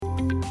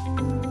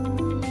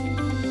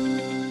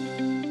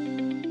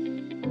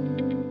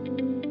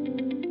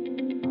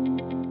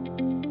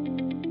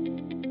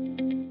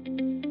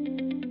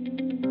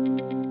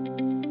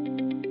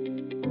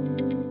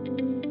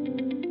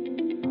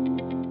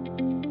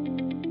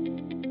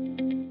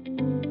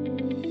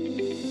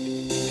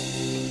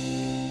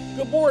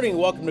morning.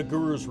 Welcome to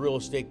Guru's Real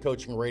Estate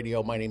Coaching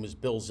Radio. My name is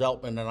Bill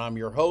Zeltman, and I'm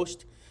your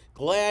host.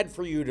 Glad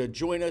for you to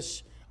join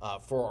us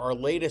for our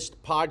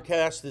latest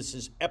podcast. This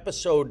is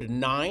episode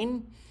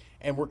 9,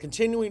 and we're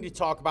continuing to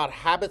talk about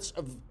habits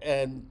of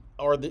and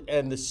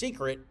the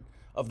secret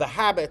of the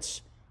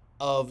habits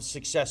of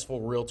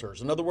successful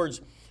realtors. In other words,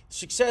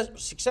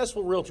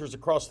 successful realtors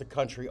across the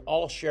country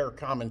all share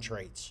common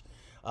traits.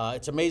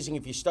 It's amazing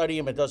if you study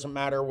them. It doesn't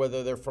matter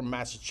whether they're from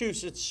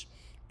Massachusetts,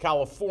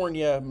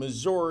 California,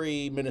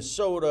 Missouri,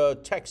 Minnesota,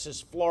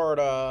 Texas,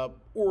 Florida,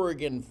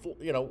 Oregon,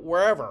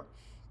 wherever.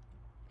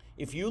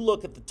 If you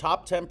look at the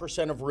top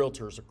 10% of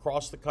realtors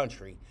across the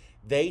country,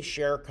 they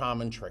share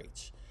common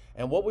traits.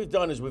 And what we've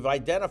done is we've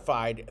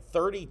identified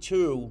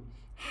 32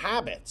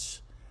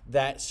 habits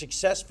that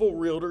successful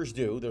realtors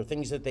do. They're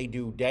things that they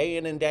do day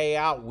in and day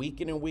out,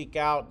 week in and week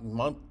out,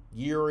 month,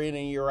 year in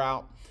and year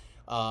out.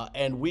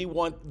 And we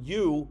want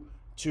you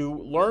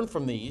to learn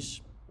from these.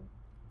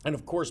 And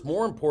of course,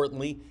 more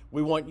importantly,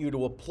 we want you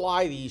to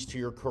apply these to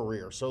your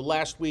career. So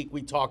last week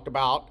we talked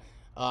about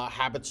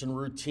habits and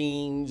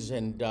routines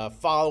and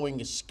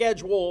following a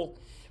schedule.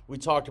 We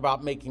talked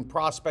about making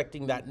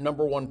prospecting that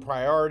number one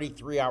priority,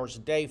 3 hours a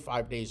day,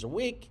 5 days a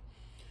week.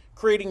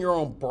 Creating your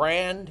own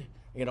brand.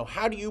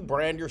 How do you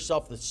brand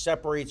yourself that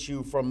separates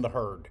you from the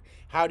herd?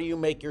 How do you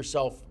make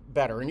yourself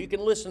better? And you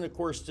can listen, of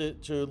course,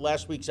 to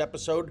last week's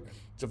episode.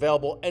 It's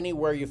available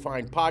anywhere you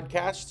find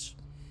podcasts.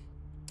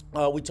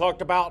 We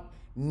talked about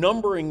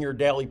numbering your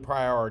daily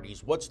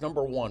priorities. What's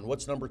number one?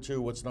 What's number two?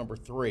 What's number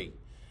three?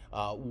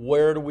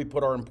 Where do we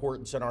put our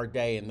importance in our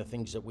day and the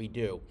things that we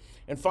do?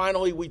 And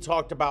finally, we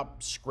talked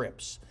about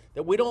scripts,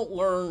 that we don't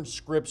learn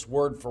scripts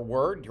word for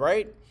word,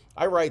 right?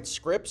 I write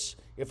scripts.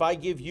 If I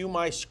give you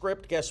my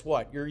script, guess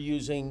what? You're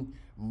using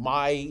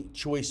my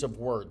choice of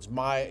words,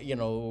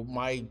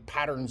 my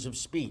patterns of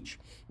speech.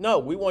 No,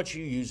 we want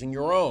you using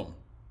your own.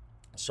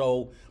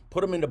 So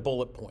put them into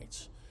bullet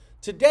points.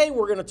 Today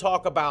we're going to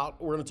talk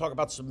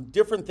about some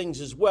different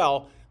things as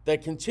well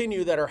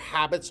that are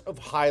habits of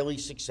highly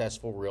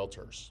successful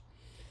realtors.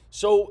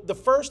 So the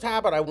first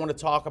habit I want to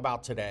talk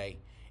about today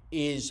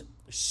is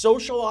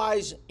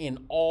socialize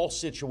in all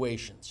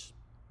situations.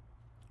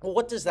 Well,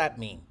 what does that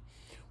mean?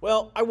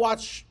 Well, I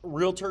watch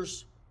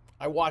realtors,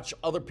 I watch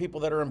other people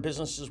that are in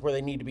businesses where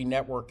they need to be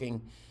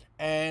networking,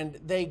 and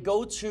they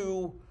go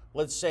to,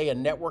 let's say, a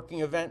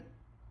networking event.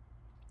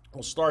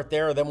 We'll start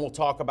there, then we'll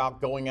talk about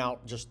going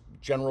out just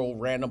general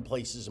random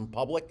places in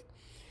public.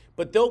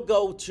 But they'll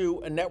go to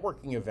a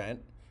networking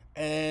event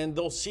and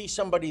they'll see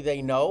somebody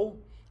they know,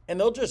 and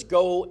they'll just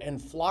go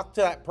and flock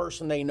to that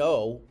person they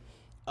know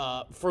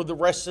for the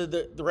rest of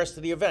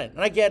the event.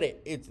 And I get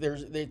it.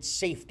 It's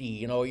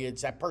safety.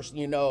 It's that person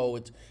you know.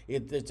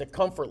 It's a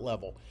comfort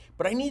level.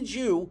 But I need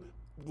you,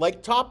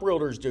 like top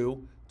realtors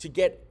do, to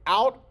get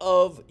out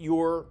of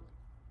your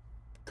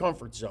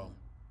comfort zone.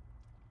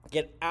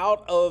 Get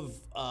out of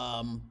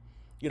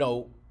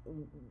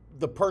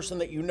the person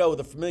that you know,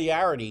 the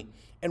familiarity,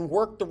 and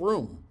work the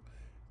room.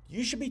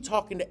 You should be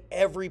talking to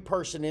every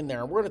person in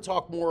there. And we're going to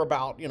talk more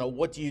about,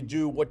 what do you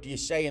do, what do you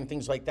say, and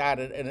things like that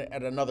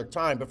at another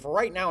time. But for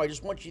right now, I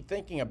just want you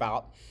thinking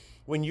about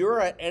when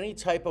you're at any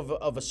type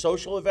of a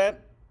social event,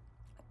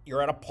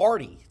 you're at a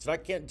party. Just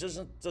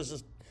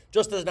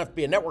doesn't have to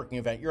be a networking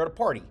event. You're at a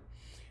party.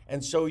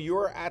 And so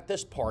you're at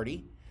this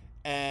party,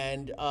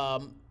 and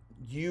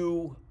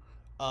you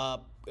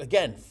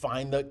again,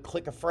 find the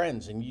clique of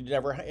friends and you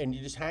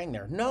just hang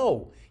there.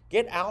 No,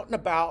 get out and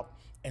about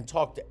and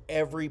talk to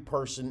every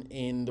person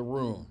in the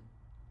room.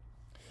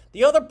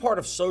 The other part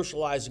of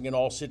socializing in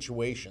all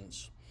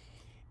situations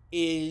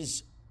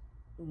is,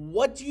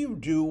 what do you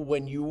do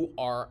when you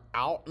are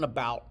out and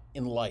about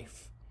in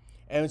life?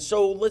 And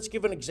so let's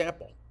give an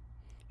example.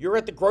 You're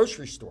at the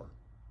grocery store.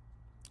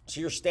 So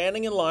you're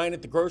standing in line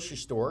at the grocery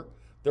store.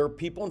 There are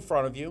people in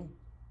front of you.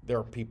 There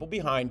are people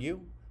behind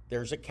you.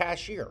 There's a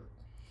cashier.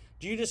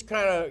 Do you just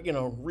kind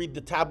of, read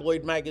the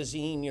tabloid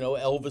magazine,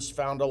 Elvis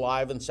found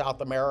alive in South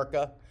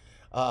America?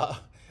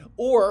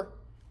 Or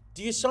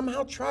do you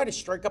somehow try to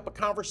strike up a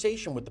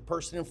conversation with the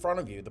person in front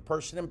of you, the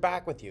person in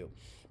back of you,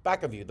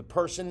 the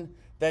person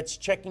that's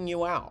checking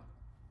you out?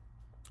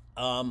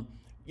 Do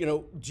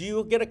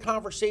you get a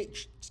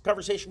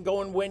conversation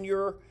going when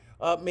you're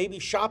maybe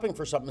shopping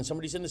for something and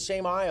somebody's in the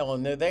same aisle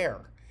and they're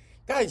there?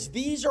 Guys,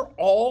 these are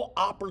all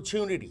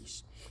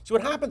opportunities. So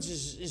what happens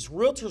is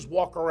realtors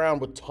walk around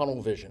with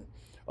tunnel vision.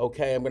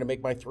 Okay, I'm going to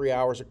make my 3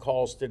 hours of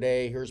calls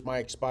today. Here's my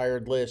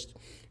expired list.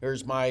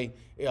 Here's my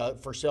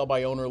for sale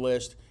by owner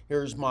list.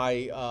 Here's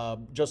my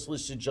just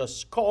listed,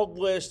 just called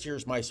list.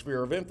 Here's my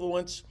sphere of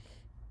influence.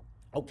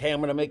 Okay, I'm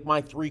going to make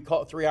my 3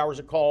 hours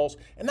of calls.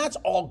 And that's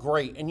all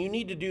great. And you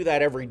need to do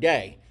that every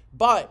day.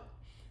 But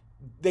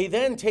they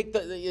then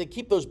they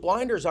keep those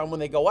blinders on when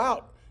they go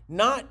out,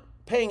 not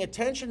paying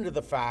attention to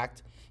the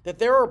fact that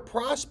there are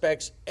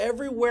prospects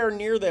everywhere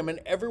near them and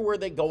everywhere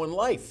they go in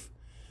life.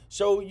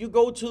 So you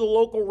go to the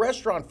local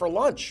restaurant for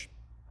lunch,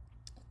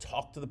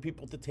 talk to the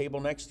people at the table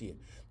next to you,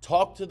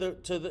 talk to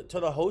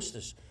the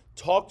hostess,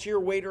 Talk to your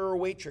waiter or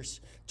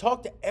waitress.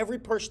 Talk to every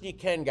person you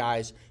can,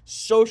 guys.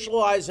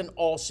 Socialize in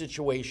all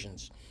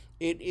situations.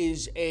 It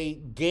is a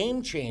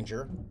game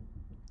changer,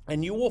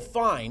 and you will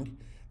find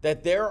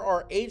that there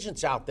are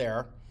agents out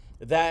there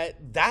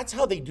that's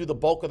how they do the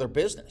bulk of their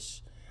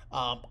business.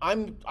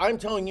 I'm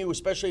telling you,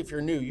 especially if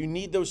you're new, you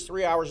need those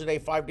 3 hours a day,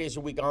 5 days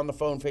a week on the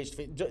phone, face to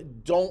face.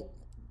 Don't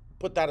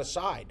put that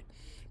aside.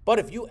 But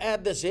if you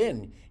add this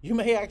in, you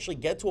may actually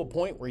get to a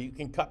point where you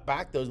can cut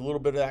back those little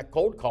bit of that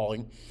cold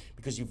calling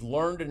because you've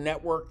learned to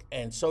network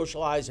and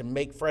socialize and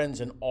make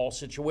friends in all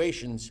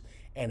situations,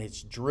 and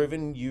it's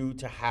driven you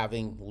to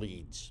having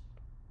leads.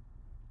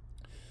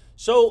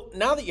 So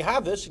now that you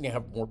have this and you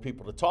have more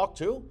people to talk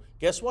to,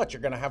 guess what?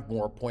 You're going to have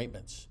more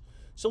appointments.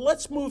 So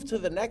let's move to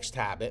the next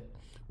habit,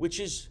 which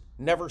is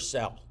never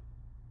sell.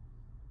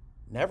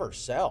 Never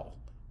sell.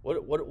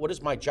 What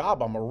is my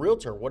job? I'm a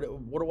realtor. What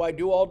do I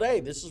do all day?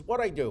 This is what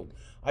I do.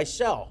 I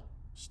sell.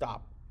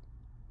 Stop.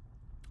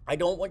 I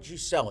don't want you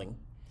selling.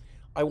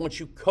 I want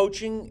you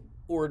coaching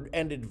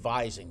and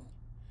advising.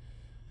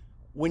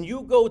 When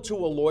you go to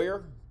a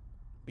lawyer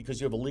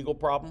because you have a legal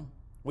problem,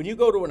 when you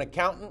go to an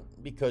accountant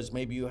because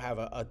maybe you have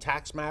a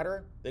tax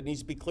matter that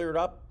needs to be cleared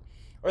up,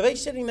 are they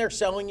sitting there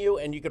selling you?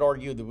 And you could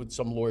argue that with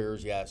some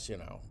lawyers, yes,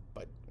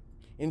 but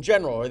in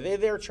general, are they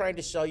there trying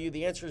to sell you?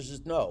 The answer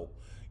is no.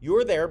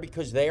 You're there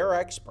because they are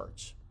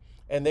experts,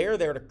 and they are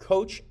there to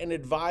coach and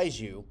advise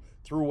you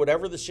through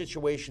whatever the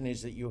situation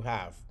is that you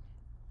have.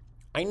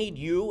 I need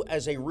you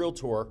as a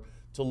realtor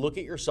to look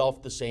at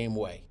yourself the same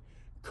way.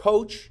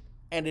 Coach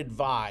and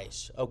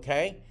advise,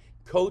 okay?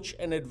 Coach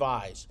and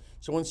advise.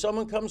 So when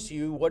someone comes to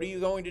you, what are you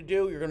going to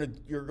do?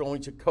 You're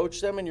going to coach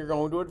them and you're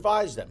going to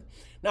advise them.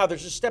 Now,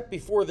 there's a step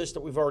before this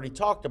that we've already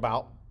talked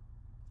about,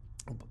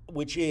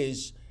 which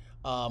is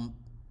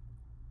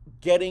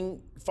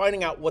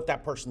finding out what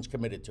that person's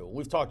committed to.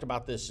 We've talked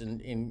about this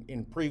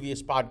in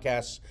previous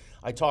podcasts.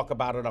 I talk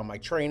about it on my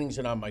trainings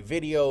and on my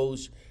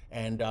videos.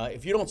 And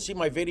if you don't see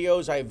my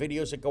videos, I have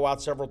videos that go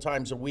out several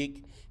times a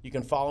week. You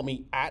can follow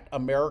me at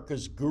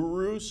America's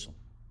Gurus.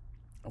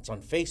 That's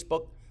on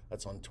Facebook.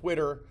 That's on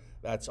Twitter.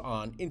 That's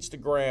on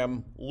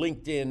Instagram,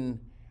 LinkedIn,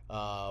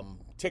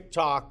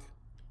 TikTok,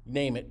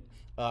 name it.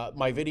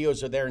 My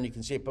videos are there and you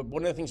can see it. But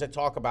one of the things I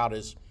talk about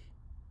is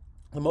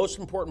the most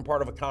important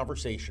part of a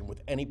conversation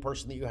with any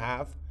person that you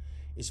have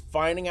is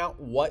finding out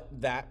what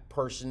that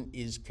person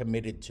is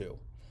committed to.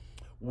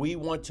 We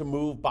want to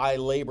move by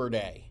Labor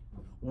Day.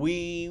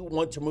 We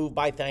want to move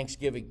by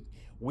Thanksgiving.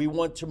 We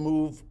want to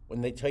move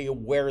when they tell you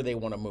where they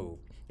want to move.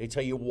 They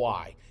tell you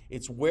why.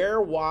 It's where,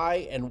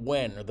 why, and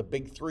when are the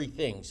big three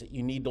things that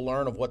you need to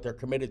learn of what they're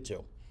committed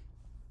to.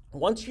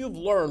 Once you've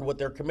learned what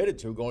they're committed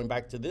to, going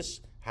back to this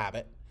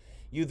habit,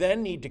 you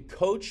then need to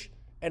coach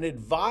and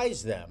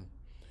advise them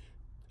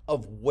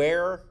of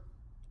where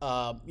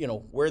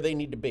they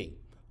need to be,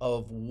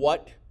 of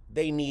what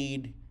they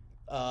need,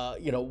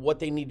 what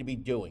they need to be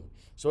doing.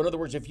 So in other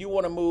words, if you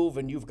want to move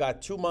and you've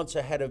got 2 months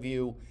ahead of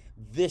you,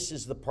 this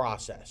is the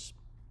process.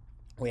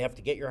 We have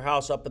to get your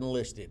house up and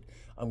listed.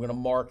 I'm going to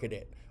market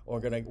it. I'm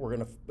going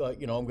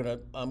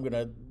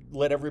to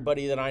let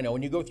everybody that I know.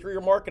 And you go through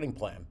your marketing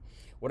plan.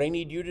 What I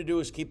need you to do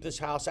is keep this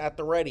house at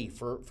the ready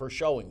for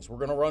showings. We're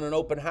going to run an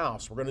open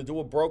house. We're going to do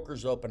a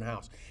broker's open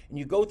house. And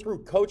you go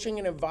through coaching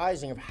and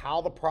advising of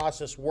how the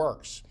process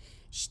works,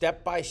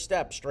 step by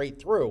step, straight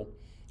through.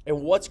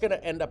 And what's going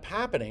to end up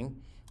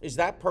happening is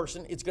that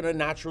person, it's going to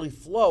naturally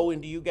flow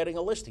into you getting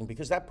a listing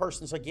because that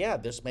person's like, yeah,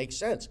 this makes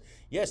sense.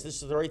 Yes,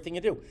 this is the right thing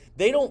to do.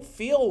 They don't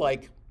feel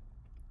like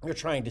you're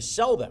trying to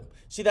sell them.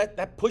 See,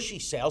 that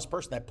pushy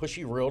salesperson, that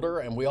pushy realtor,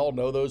 and we all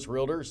know those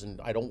realtors,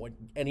 and I don't want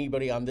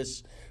anybody on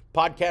this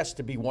podcast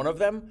to be one of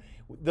them.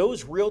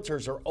 Those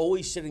realtors are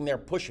always sitting there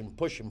pushing.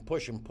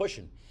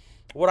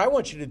 What I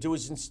want you to do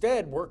is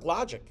instead work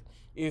logic.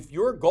 If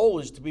your goal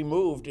is to be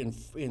moved in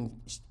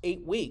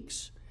 8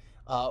 weeks,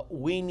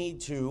 we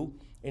need to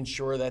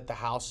ensure that the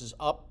house is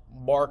up,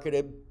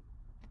 marketed,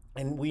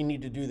 and we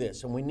need to do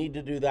this, and we need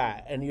to do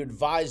that. And you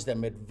advise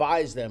them,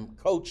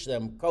 coach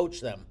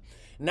them.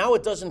 Now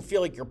it doesn't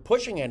feel like you're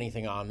pushing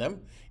anything on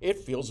them. It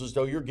feels as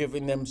though you're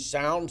giving them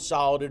sound,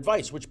 solid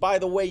advice, which, by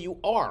the way, you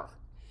are.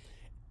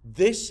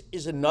 This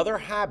is another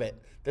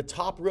habit the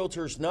top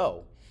realtors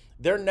know.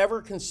 They're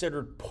never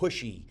considered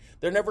pushy.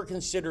 They're never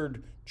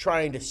considered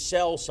trying to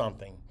sell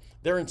something.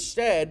 They're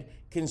instead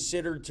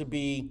considered to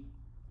be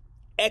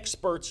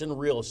experts in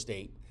real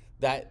estate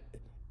that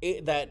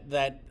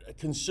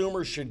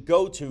consumers should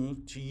go to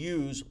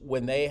use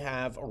when they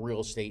have a real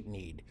estate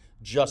need,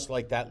 just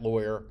like that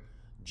lawyer,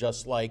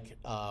 just like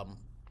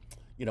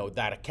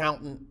that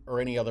accountant or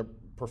any other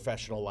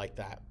professional like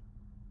that.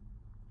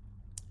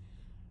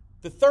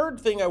 The third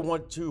thing I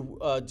want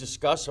to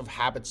discuss of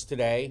habits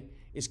today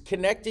is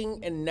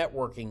connecting and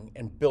networking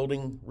and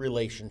building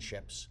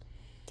relationships.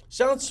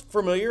 Sounds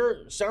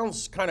familiar,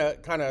 sounds kind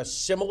of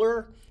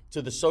similar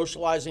to the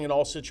socializing in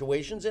all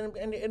situations, and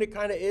it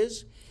kind of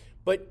is.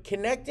 But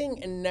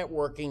connecting and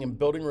networking and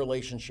building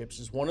relationships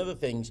is one of the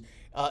things.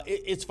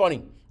 It's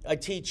funny. I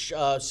teach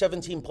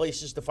 17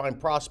 Places to Find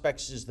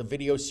Prospects is the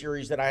video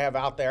series that I have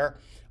out there.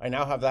 I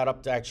now have that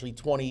up to actually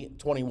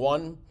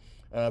 2021.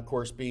 Of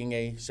course, being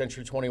a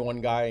Century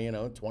 21 guy,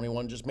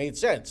 21 just made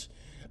sense.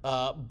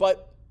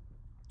 But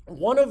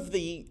one of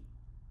the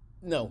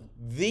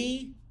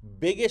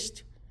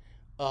biggest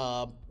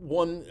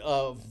one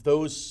of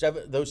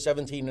those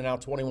 17 and now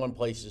 21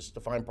 places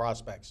to find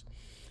prospects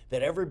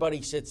that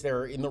everybody sits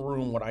there in the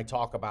room when I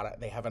talk about it.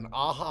 They have an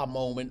aha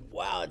moment.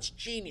 Wow, it's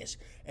genius.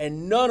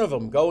 And none of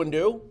them go and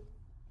do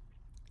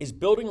is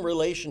building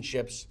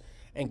relationships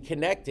and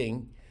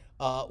connecting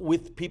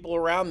with people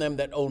around them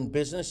that own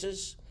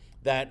businesses,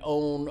 that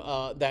own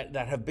that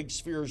have big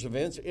spheres of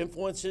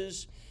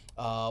influences,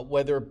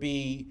 whether it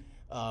be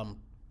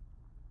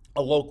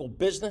a local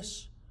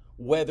business,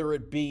 whether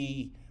it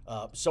be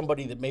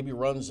somebody that maybe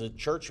runs a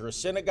church or a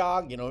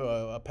synagogue,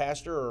 a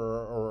pastor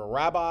or a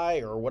rabbi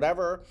or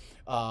whatever,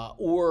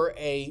 or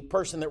a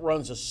person that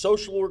runs a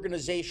social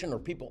organization or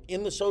people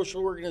in the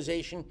social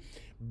organization.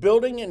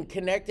 Building and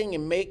connecting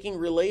and making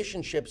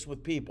relationships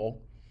with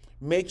people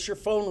makes your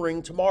phone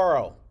ring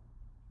tomorrow.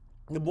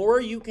 The more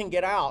you can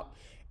get out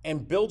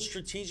and build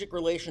strategic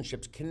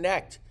relationships,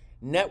 connect,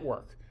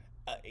 network.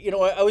 I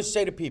always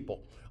say to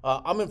people,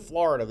 I'm in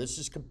Florida. This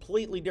is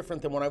completely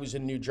different than when I was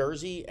in New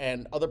Jersey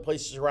and other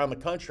places around the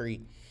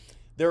country.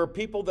 There are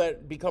people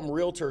that become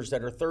realtors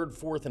that are third,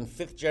 fourth, and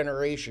fifth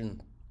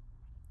generation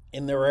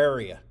in their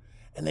area,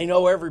 and they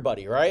know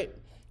everybody, right?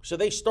 So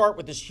they start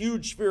with this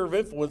huge sphere of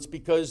influence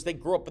because they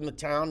grew up in the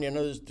town.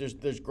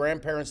 There's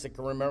grandparents that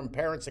can remember,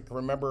 parents that can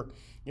remember,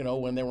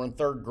 when they were in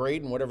third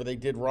grade and whatever they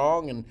did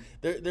wrong, and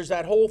there's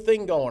that whole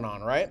thing going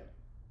on, right?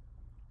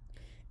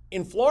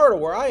 In Florida,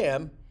 where I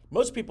am,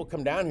 most people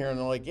come down here and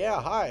they're like,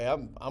 yeah, hi,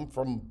 I'm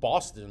from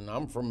Boston,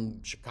 I'm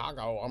from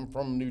Chicago, I'm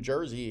from New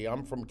Jersey,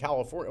 I'm from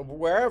California,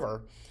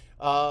 wherever.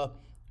 A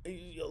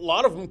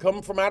lot of them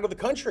come from out of the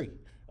country.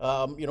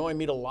 I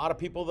meet a lot of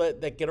people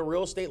that get a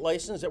real estate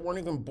license that weren't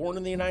even born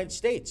in the United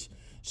States.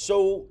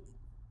 So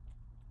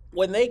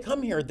when they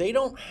come here, they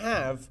don't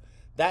have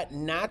that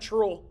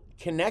natural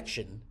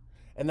connection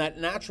and that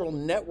natural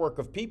network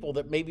of people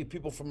that maybe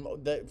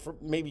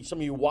maybe some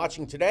of you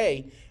watching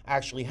today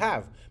actually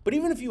have. But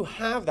even if you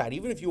have that,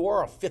 even if you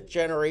are a fifth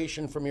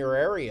generation from your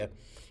area,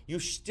 you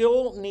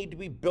still need to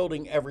be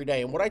building every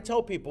day. And what I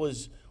tell people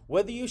is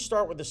whether you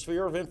start with a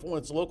sphere of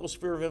influence, local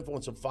sphere of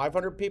influence of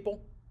 500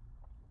 people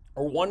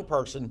or one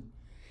person,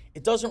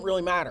 it doesn't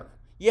really matter.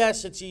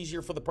 Yes, it's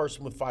easier for the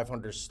person with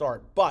 500 to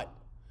start, but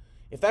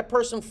if that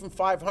person from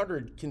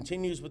 500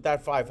 continues with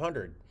that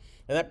 500,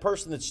 and that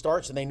person that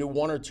starts and they knew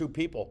one or two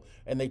people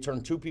and they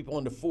turn two people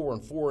into four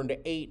and four into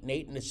eight and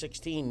eight into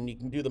 16, and you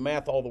can do the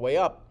math all the way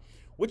up,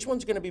 which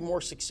one's going to be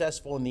more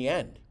successful in the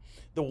end?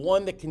 The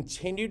one that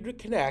continued to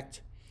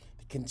connect,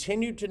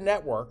 continued to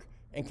network,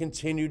 and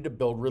continued to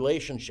build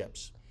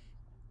relationships.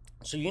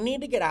 So you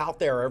need to get out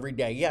there every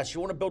day. Yes, you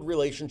want to build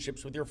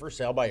relationships with your for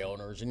sale by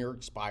owners and your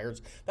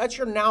expireds. That's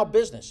your now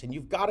business, and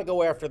you've got to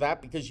go after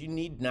that because you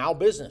need now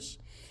business.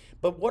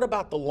 But what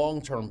about the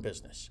long-term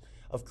business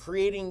of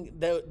creating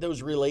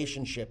those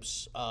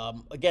relationships,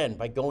 again,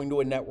 by going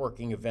to a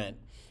networking event,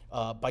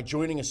 by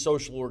joining a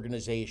social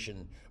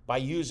organization, by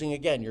using,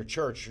 again, your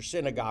church, your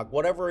synagogue,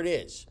 whatever it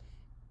is.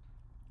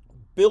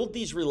 Build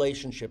these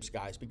relationships,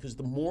 guys, because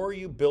the more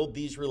you build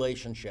these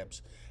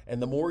relationships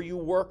and the more you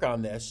work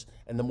on this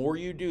and the more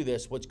you do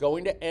this, what's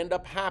going to end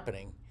up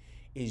happening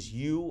is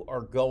you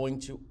are going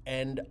to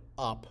end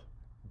up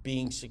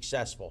being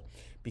successful,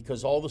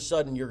 because all of a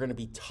sudden you're going to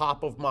be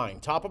top of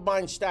mind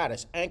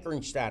status,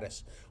 anchoring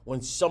status.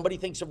 When somebody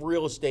thinks of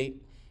real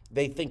estate,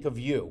 they think of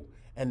you,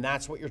 and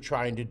that's what you're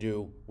trying to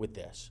do with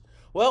this.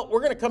 Well, we're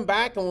going to come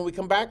back, and when we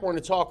come back, we're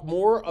going to talk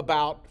more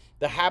about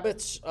the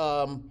habits,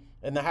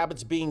 and the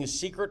habits being a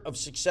secret of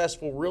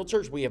successful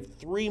realtors. We have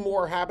 3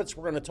 more habits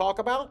we're going to talk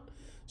about,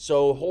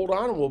 so hold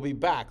on, and we'll be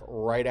back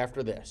right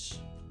after this.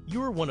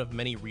 You are one of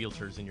many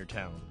realtors in your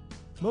town.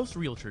 Most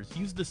realtors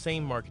use the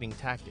same marketing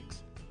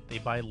tactics. They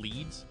buy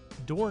leads,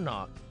 door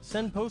knock,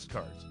 send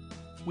postcards.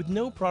 With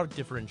no product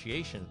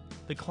differentiation,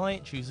 the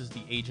client chooses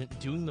the agent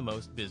doing the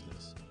most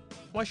business.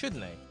 Why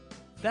shouldn't they?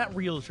 That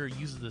realtor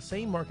uses the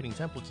same marketing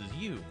templates as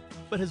you,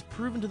 but has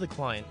proven to the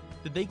client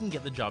that they can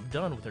get the job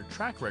done with their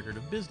track record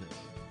of business.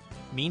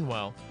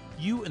 Meanwhile,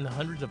 you and the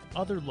hundreds of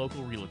other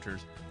local realtors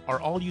are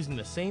all using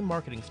the same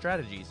marketing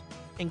strategies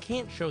and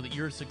can't show that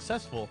you're as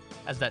successful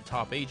as that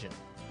top agent,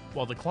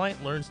 while the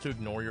client learns to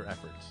ignore your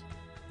efforts.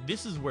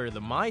 This is where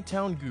the My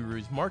Town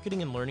Guru's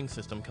marketing and learning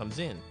system comes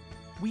in.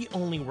 We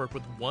only work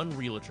with one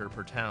realtor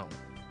per town,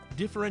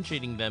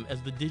 differentiating them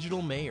as the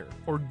digital mayor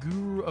or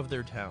guru of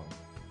their town.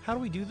 How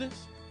do we do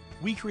this?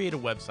 We create a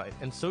website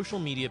and social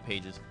media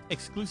pages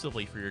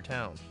exclusively for your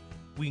town.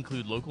 We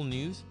include local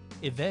news,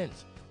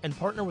 events, and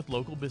partner with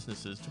local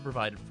businesses to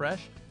provide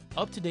fresh,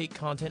 up-to-date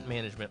content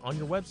management on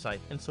your website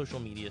and social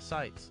media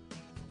sites.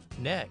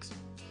 Next,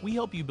 we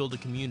help you build a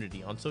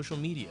community on social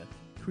media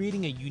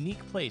creating a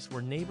unique place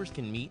where neighbors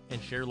can meet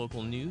and share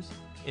local news,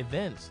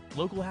 events,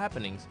 local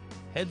happenings,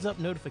 heads-up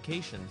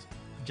notifications,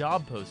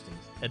 job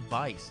postings,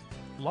 advice,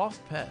 lost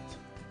pets,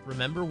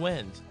 remember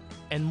whens,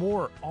 and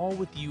more, all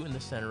with you in the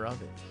center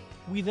of it.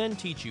 We then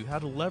teach you how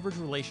to leverage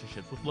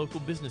relationships with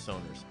local business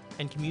owners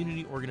and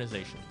community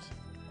organizations.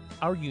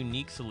 Our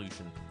unique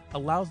solution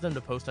allows them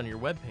to post on your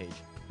webpage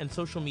and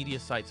social media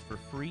sites for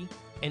free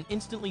and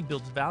instantly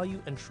builds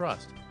value and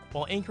trust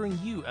while anchoring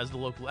you as the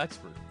local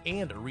expert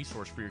and a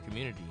resource for your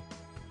community.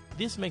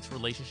 This makes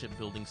relationship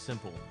building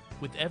simple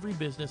with every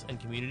business and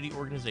community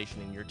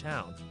organization in your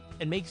town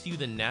and makes you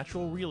the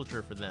natural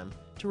realtor for them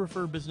to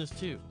refer business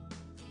to.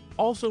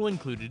 Also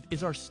included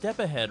is our Step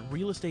Ahead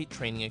Real Estate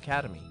Training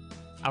Academy.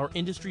 Our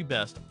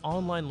industry-best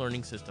online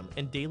learning system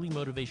and daily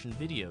motivation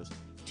videos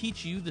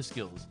teach you the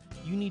skills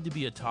you need to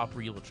be a top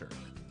realtor.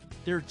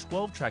 There are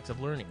 12 tracks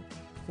of learning,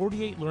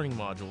 48 learning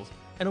modules,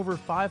 and over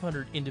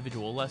 500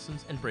 individual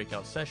lessons and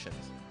breakout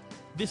sessions.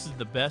 This is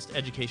the best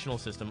educational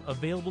system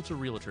available to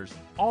realtors,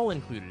 all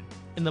included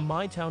in the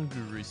My Town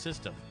Gurus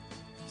system.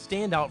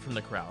 Stand out from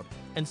the crowd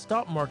and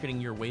stop marketing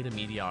your way to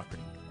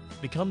mediocrity.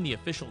 Become the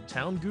official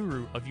town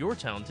guru of your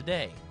town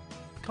today.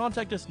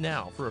 Contact us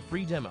now for a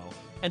free demo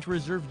and to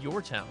reserve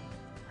your town.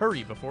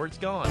 Hurry before it's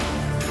gone.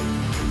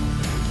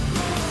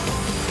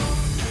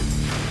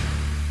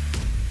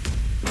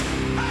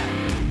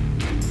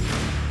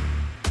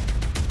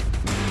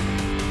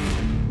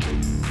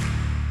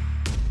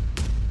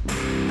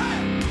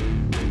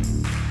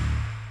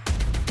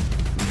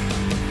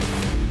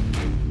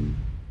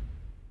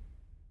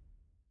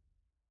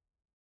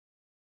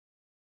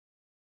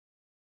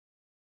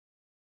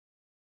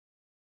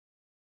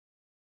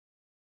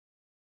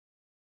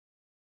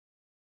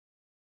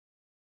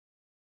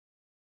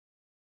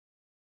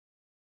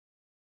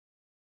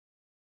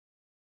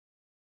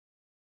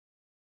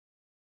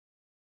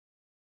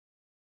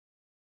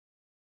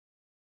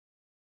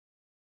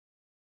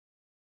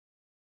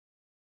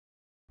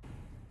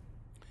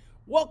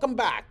 Welcome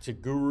back to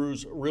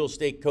Gurus Real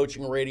Estate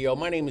Coaching Radio.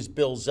 My name is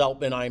Bill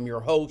Zeltman. I'm your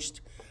host.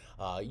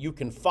 You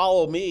can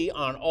follow me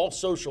on all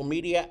social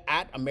media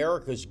at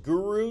America's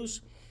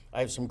Gurus. I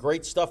have some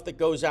great stuff that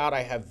goes out.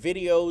 I have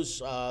videos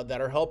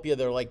that are help you.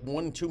 They're like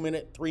 1, 2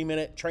 minute, 3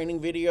 minute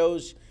training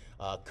videos,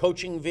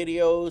 coaching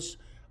videos.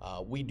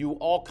 We do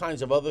all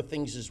kinds of other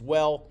things as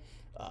well.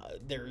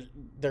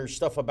 There's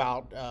stuff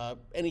about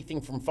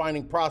anything from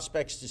finding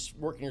prospects to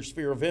working your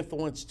sphere of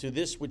influence to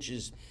this, which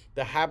is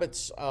the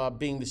habits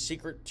being the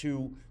secret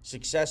to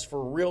success for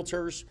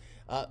realtors,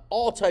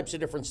 all types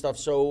of different stuff.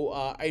 So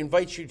I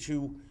invite you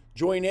to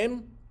join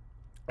in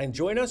and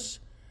join us.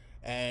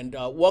 And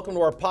welcome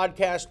to our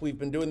podcast. We've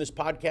been doing this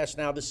podcast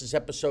now. This is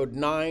episode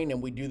 9,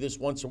 and we do this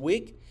once a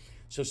week.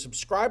 So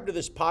subscribe to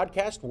this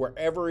podcast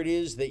wherever it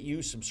is that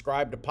you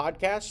subscribe to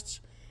podcasts.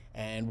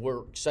 And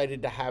we're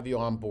excited to have you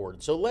on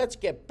board. So let's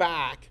get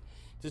back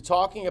to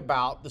talking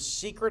about the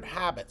secret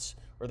habits,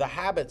 or the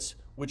habits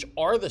which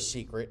are the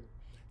secret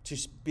to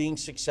being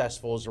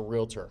successful as a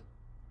realtor.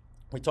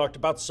 We talked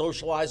about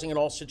socializing in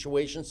all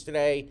situations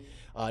today,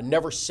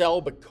 never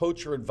sell but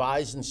coach or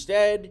advise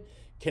instead,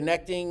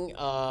 connecting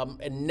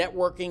and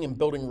networking and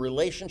building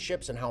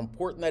relationships and how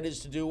important that is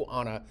to do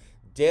on a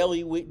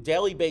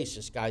daily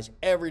basis, guys,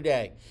 every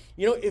day.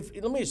 You know,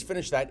 let me just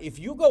finish that. If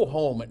you go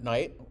home at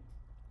night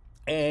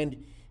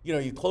and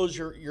you close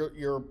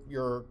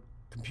your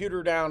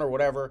computer down or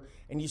whatever,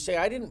 and you say,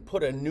 I didn't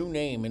put a new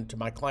name into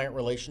my client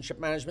relationship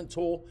management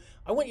tool,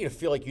 I want you to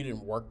feel like you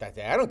didn't work that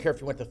day. I don't care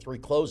if you went to 3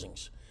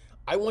 closings.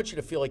 I want you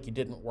to feel like you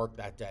didn't work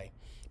that day,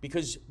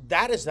 because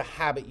that is the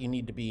habit you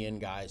need to be in,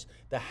 guys.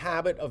 The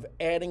habit of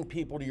adding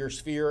people to your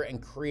sphere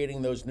and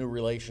creating those new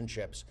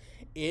relationships.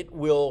 It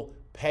will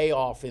pay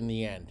off in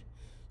the end.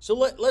 So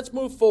let's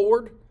move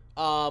forward.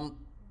 Another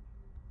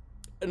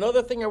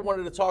thing I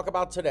wanted to talk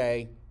about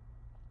today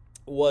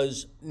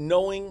was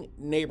knowing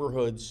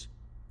neighborhoods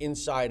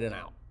inside and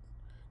out.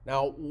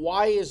 Now,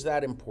 why is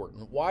that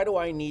important? Why do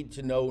I need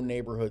to know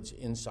neighborhoods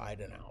inside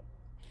and out?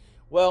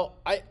 Well,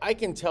 I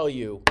can tell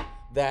you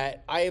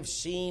that I have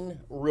seen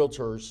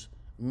realtors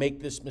make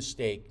this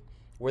mistake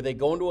where they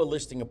go into a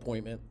listing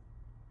appointment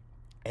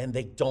and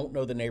they don't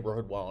know the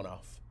neighborhood well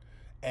enough.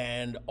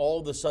 And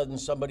all of a sudden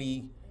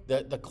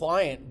the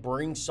client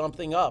brings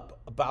something up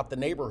about the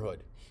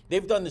neighborhood.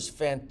 They've done this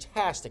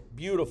fantastic,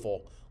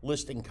 beautiful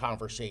listing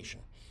conversation.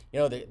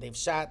 They've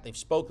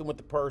spoken with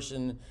the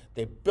person,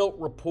 they've built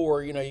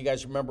rapport. You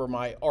guys remember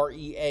my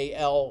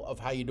REAL of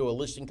how you do a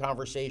listing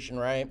conversation,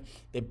 right?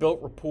 They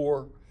built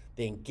rapport,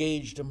 they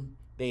engaged them,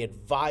 they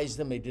advised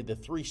them, they did the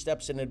 3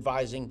 steps in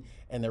advising,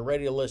 and they're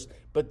ready to list.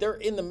 But they're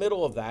in the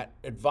middle of that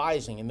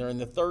advising, and they're in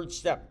the 3rd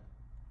step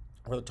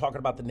where they're talking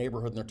about the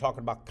neighborhood and they're talking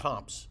about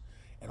comps.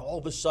 And all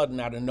of a sudden,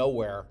 out of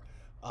nowhere,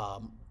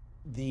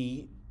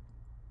 the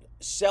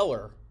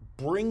seller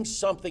brings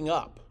something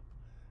up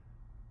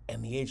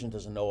and the agent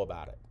doesn't know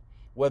about it.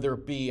 Whether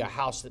it be a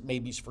house that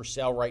maybe is for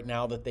sale right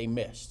now that they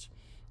missed,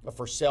 a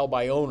for sale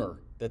by owner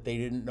that they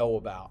didn't know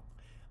about,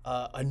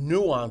 a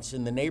nuance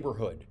in the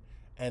neighborhood,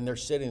 and they're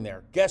sitting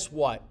there. Guess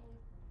what?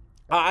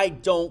 I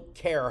don't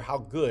care how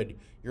good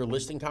your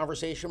listing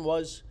conversation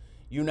was.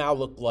 You now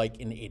look like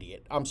an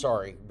idiot. I'm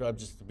sorry,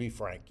 just to be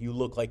frank, you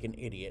look like an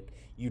idiot.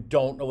 You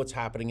don't know what's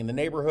happening in the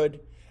neighborhood.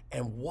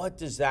 And what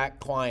does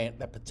that client,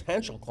 that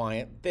potential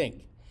client,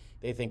 think?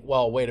 They think,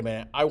 well, wait a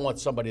minute, I want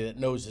somebody that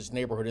knows this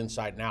neighborhood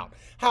inside and out.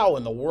 How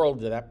in the world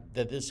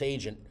did this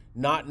agent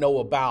not know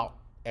about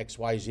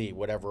XYZ,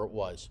 whatever it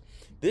was?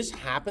 This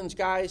happens,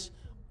 guys,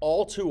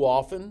 all too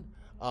often,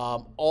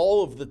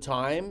 all of the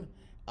time,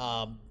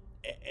 and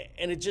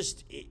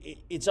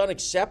it's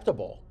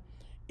unacceptable.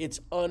 It's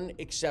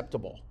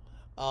unacceptable.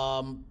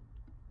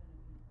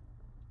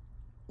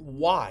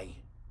 Why?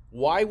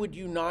 Why would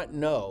you not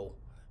know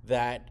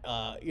that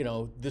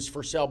this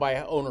for sale by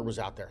owner was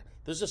out there?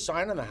 There's a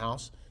sign on the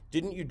house.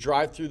 Didn't you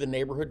drive through the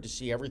neighborhood to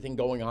see everything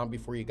going on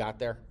before you got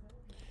there?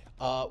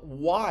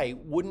 Why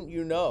wouldn't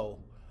you know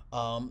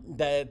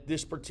that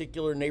this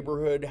particular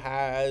neighborhood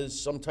has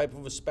some type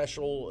of a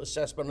special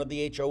assessment of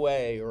the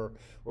HOA,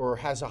 or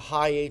has a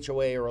high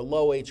HOA or a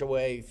low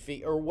HOA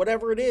fee, or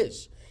whatever it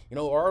is?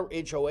 Our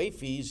HOA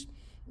fees,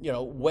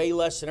 way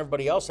less than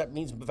everybody else. That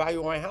means the value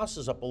of my house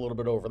is up a little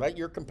bit over that.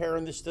 You're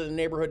comparing this to the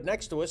neighborhood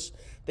next to us.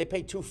 They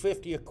pay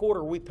 $250 a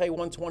quarter. We pay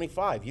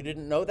 $125. You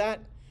didn't know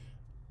that?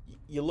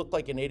 You look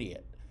like an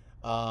idiot.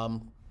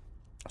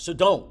 So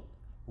don't.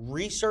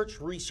 Research.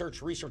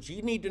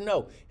 You need to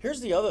know.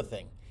 Here's the other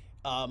thing.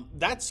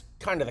 That's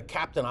kind of the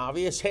Captain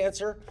Obvious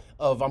answer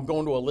of I'm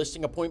going to a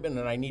listing appointment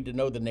and I need to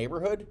know the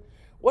neighborhood.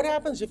 What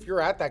happens if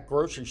you're at that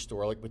grocery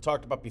store, like we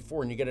talked about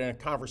before, and you get in a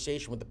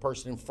conversation with the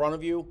person in front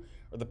of you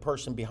or the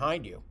person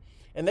behind you,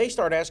 and they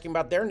start asking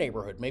about their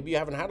neighborhood? Maybe you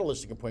haven't had a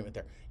listing appointment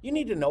there. You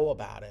need to know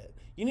about it.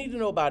 You need to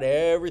know about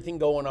everything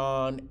going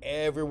on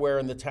everywhere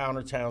in the town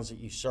or towns that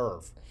you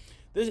serve.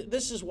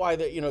 This is why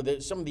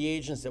some of the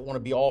agents that want to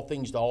be all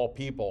things to all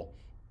people,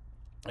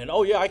 and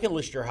oh yeah, I can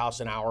list your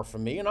house an hour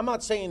from me. And I'm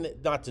not saying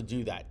that not to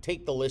do that.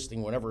 Take the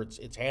listing whenever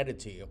it's handed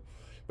to you.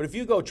 But if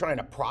you go trying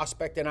to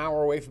prospect an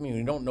hour away from you and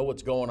you don't know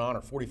what's going on,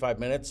 or 45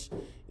 minutes,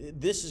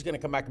 this is going to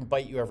come back and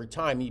bite you every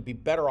time. You'd be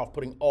better off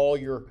putting all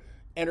your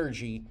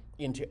energy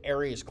into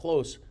areas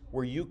close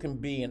where you can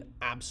be an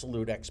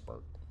absolute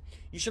expert.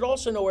 You should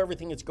also know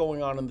everything that's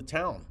going on in the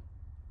town.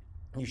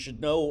 You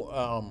should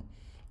know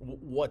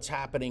what's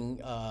happening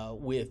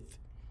with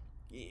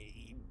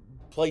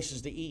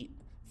places to eat,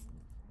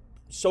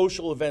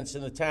 social events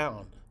in the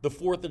town, the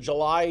 4th of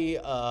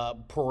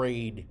July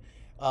parade,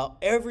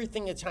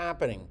 everything that's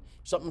happening.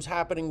 Something's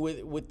happening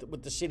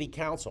with the city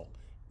council.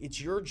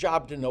 It's your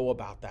job to know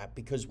about that,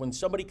 because when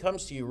somebody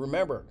comes to you,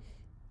 remember,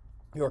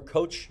 you're a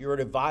coach, you're an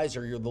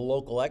advisor, you're the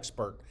local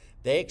expert.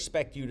 They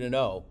expect you to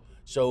know.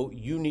 So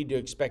you need to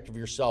expect of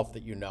yourself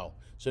that you know.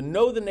 So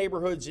know the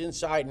neighborhoods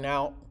inside and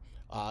out.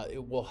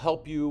 It will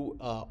help you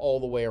all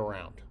the way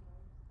around.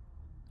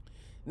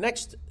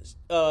 Next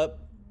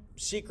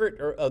secret,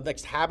 or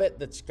next habit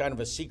that's kind of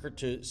a secret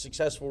to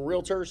successful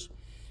realtors.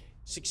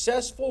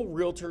 Successful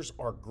realtors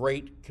are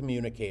great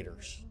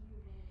communicators.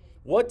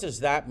 What does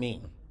that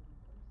mean?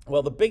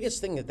 Well, the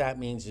biggest thing that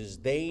means is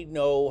they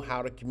know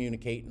how to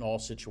communicate in all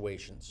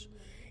situations.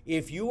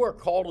 If you are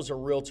called as a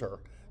realtor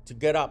to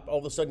get up, all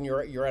of a sudden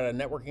you're at a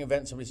networking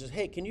event, and somebody says,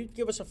 hey, can you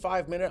give us a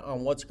 5-minute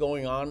on what's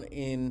going on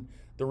in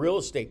the real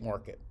estate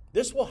market?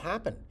 This will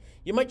happen.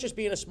 You might just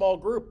be in a small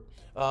group.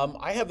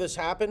 I have this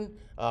happen.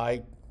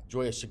 I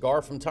enjoy a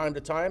cigar from time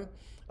to time.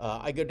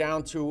 I go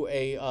down to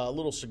a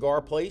little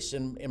cigar place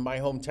in my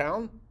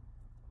hometown,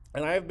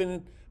 and I have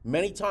been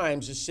many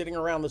times just sitting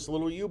around this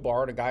little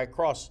U-bar and a guy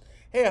across,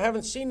 hey, I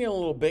haven't seen you in a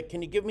little bit.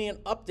 Can you give me an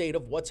update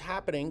of what's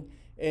happening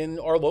in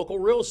our local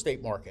real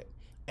estate market?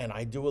 And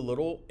I do a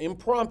little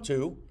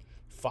impromptu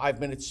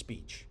 5-minute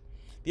speech.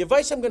 The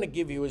advice I'm going to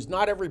give you is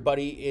not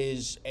everybody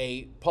is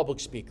a public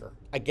speaker.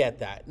 I get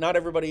that. Not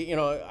everybody,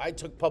 I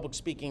took public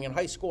speaking in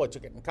high school. I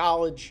took it in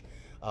college.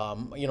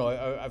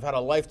 I've had a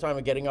lifetime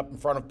of getting up in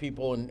front of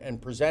people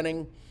and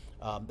presenting.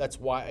 That's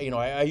why,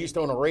 I used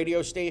to own a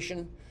radio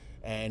station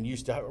and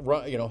used to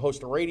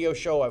host a radio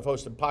show. I've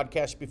hosted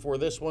podcasts before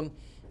this one.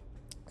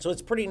 So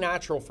it's pretty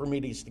natural for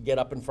me to get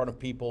up in front of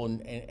people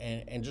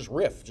and just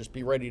riff, just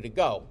be ready to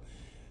go.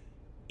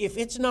 If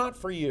it's not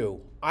for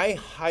you, I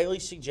highly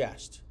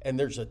suggest, and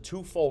there's a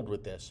twofold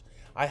with this,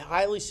 I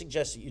highly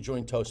suggest that you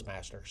join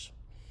Toastmasters.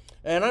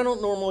 And I don't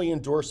normally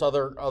endorse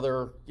other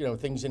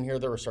things in here.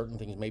 There are certain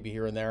things maybe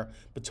here and there,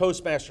 but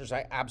Toastmasters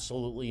I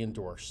absolutely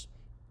endorse.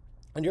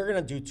 And you're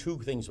going to do two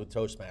things with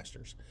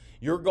Toastmasters.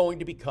 You're going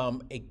to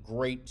become a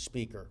great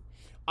speaker.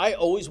 I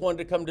always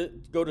wanted to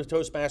go to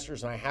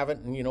Toastmasters, and I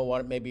haven't. And you know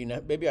what?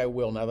 Maybe I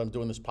will now that I'm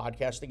doing this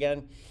podcast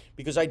again,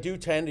 because I do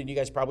tend, and you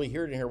guys probably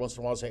hear it in here once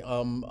in a while, say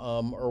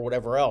or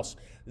whatever else.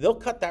 They'll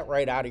cut that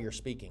right out of your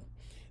speaking.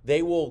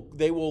 They will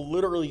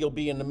literally, you'll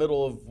be in the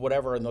middle of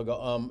whatever, and they'll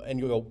go and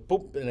you'll go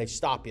boop, and they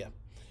stop you.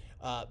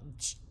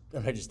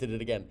 And I just did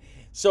it again.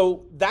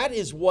 So that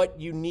is what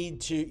you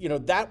need to,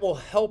 that will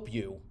help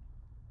you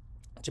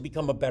to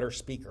become a better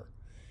speaker.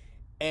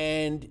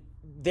 And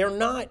they're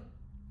not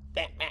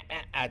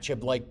at you,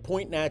 like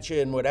pointing at you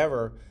and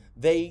whatever.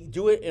 they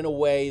do it in a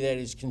way that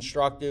is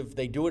constructive.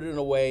 They do it in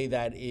a way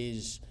that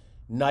is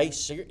nice.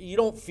 So you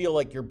don't feel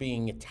like you're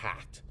being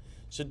attacked.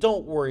 So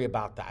don't worry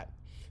about that.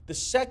 The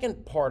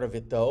second part of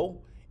it,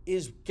 though,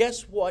 is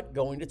guess what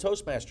going to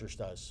Toastmasters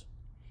does?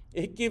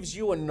 It gives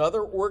you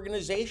another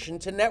organization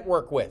to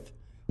network with.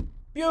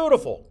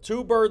 Beautiful.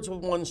 Two birds with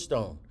one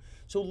stone.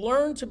 So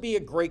learn to be a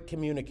great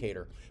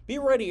communicator. Be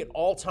ready at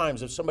all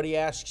times if somebody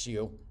asks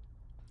you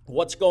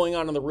what's going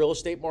on in the real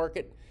estate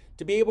market,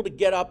 to be able to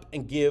get up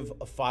and give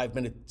a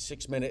 5-minute,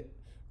 6-minute,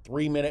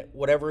 3-minute,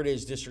 whatever it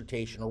is,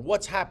 dissertation, or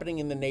what's happening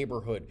in the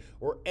neighborhood,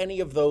 or any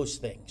of those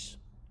things.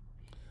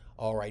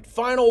 All right,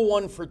 final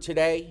one for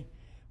today.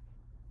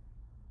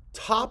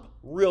 Top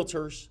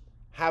realtors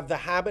have the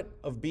habit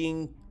of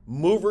being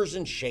movers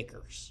and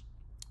shakers.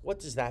 What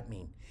does that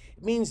mean?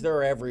 It means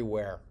they're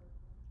everywhere.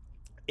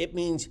 It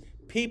means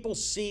people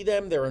see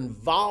them, they're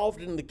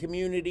involved in the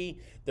community,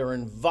 they're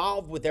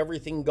involved with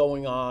everything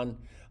going on.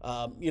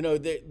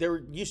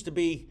 There used to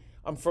be,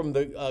 I'm from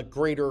the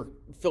greater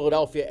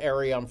Philadelphia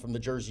area, I'm from the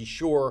Jersey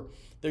Shore.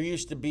 There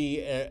used to be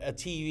a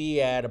TV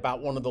ad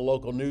about one of the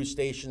local news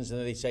stations,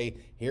 and they say,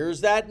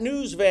 here's that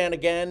news van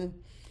again.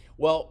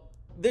 Well,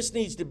 this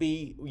needs to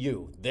be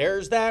you.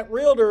 There's that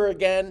realtor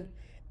again.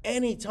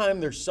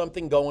 Anytime there's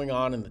something going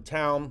on in the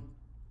town,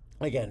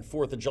 again,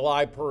 4th of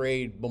July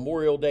parade,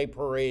 Memorial Day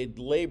parade,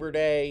 Labor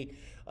Day,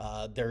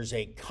 there's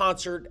a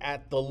concert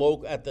at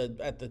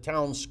the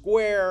town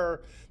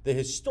square, the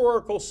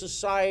historical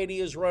society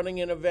is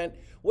running an event.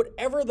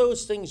 Whatever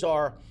those things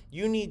are,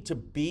 you need to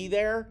be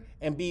there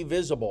and be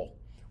visible.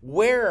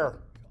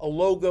 Wear a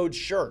logoed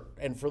shirt.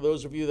 And for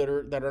those of you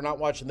that are not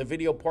watching the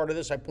video part of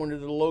this, I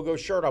pointed to the logo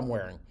shirt I'm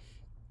wearing.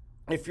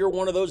 If you're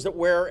one of those that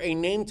wear a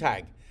name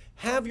tag,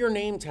 have your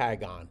name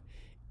tag on.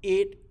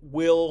 It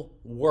will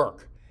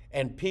work.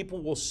 And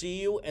people will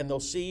see you, and they'll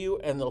see you,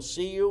 and they'll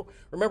see you.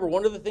 Remember,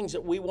 one of the things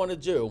that we want to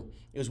do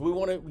is we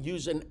want to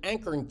use an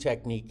anchoring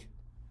technique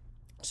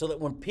so that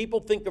when people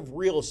think of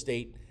real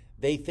estate,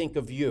 they think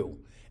of you.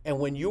 And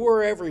when you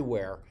are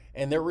everywhere,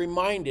 and they're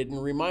reminded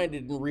and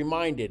reminded and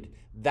reminded,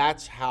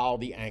 that's how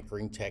the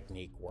anchoring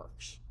technique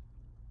works.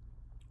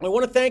 I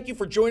want to thank you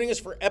for joining us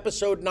for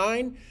episode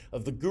 9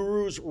 of the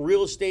Guru's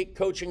Real Estate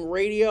Coaching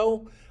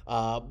Radio.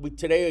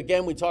 Today,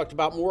 again, we talked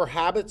about more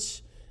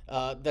habits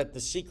that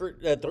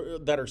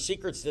are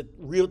secrets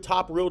that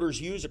top realtors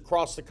use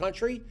across the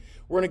country.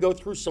 We're going to go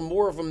through some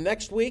more of them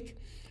next week.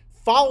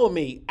 Follow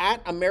me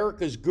at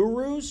America's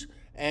Gurus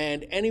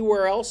and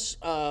anywhere else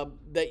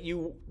that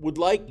you would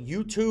like.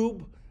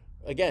 YouTube,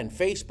 again,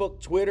 Facebook,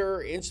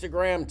 Twitter,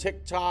 Instagram,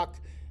 TikTok,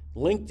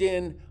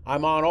 LinkedIn.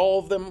 I'm on all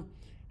of them.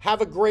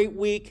 Have a great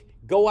week.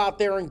 Go out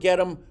there and get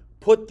them.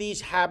 Put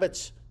these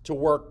habits to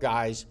work,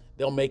 guys.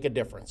 They'll make a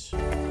difference.